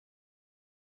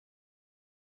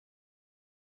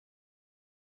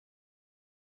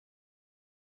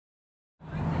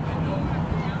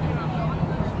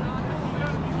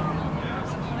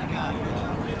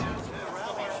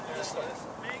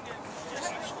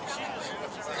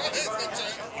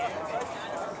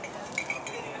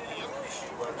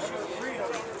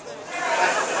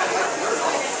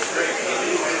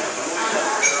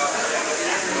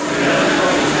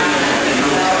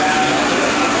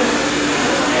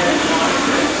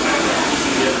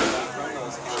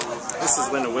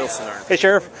Hey,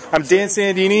 Sheriff. I'm Dan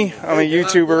Sandini. I'm a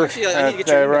YouTuber.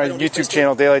 I run a YouTube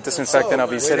channel, Daylight Disinfectant. I'll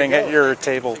be sitting at your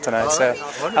table tonight. So,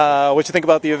 what you think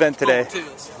about the event today?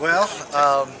 Well,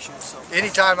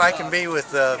 anytime I can be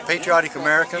with Patriotic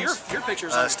Americans,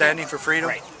 standing for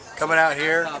freedom, coming out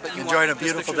here, enjoying a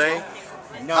beautiful day,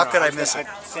 how could I miss it?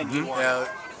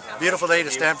 Beautiful day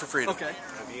to stand for freedom.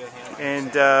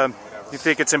 And you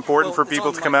think it's important for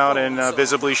people to come out and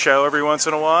visibly show every once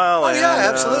in a while? Oh, yeah,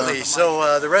 absolutely.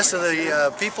 So the rest of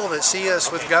the people that see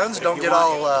us with guns don't get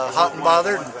all hot and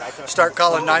bothered and start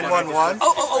calling 911.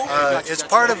 It's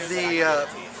part of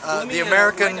the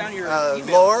American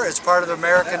lore. It's part of the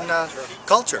American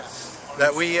culture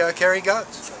that we carry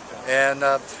guns. And,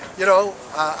 you know,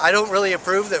 I don't really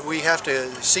approve that we have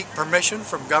to seek permission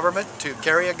from government to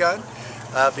carry a gun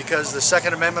because the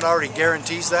Second Amendment already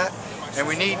guarantees that. And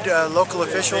we need local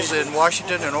officials in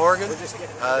Washington and Oregon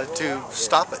to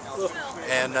stop it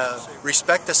and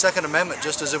respect the Second Amendment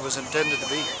just as it was intended to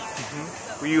be.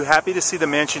 Were you happy to see the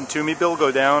Machin-Toomey Bill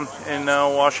go down in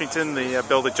Washington, the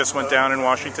bill that just went down in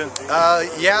Washington?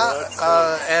 Yeah,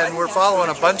 and we're following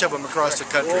a bunch of them across the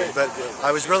country, but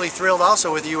I was really thrilled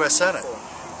also with the U.S. Senate.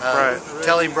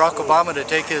 Telling Barack Obama to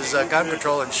take his gun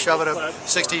control and shove it up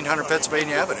 1600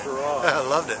 Pennsylvania Avenue. I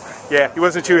loved it. Yeah, he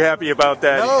wasn't too happy about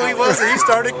that. No, he wasn't. He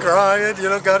started crying, you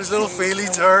know, got his little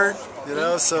feelings hurt, you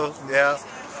know, so, yeah.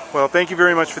 Well, thank you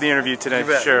very much for the interview tonight,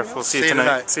 Sheriff. We'll see you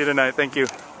tonight. See you tonight. Thank you.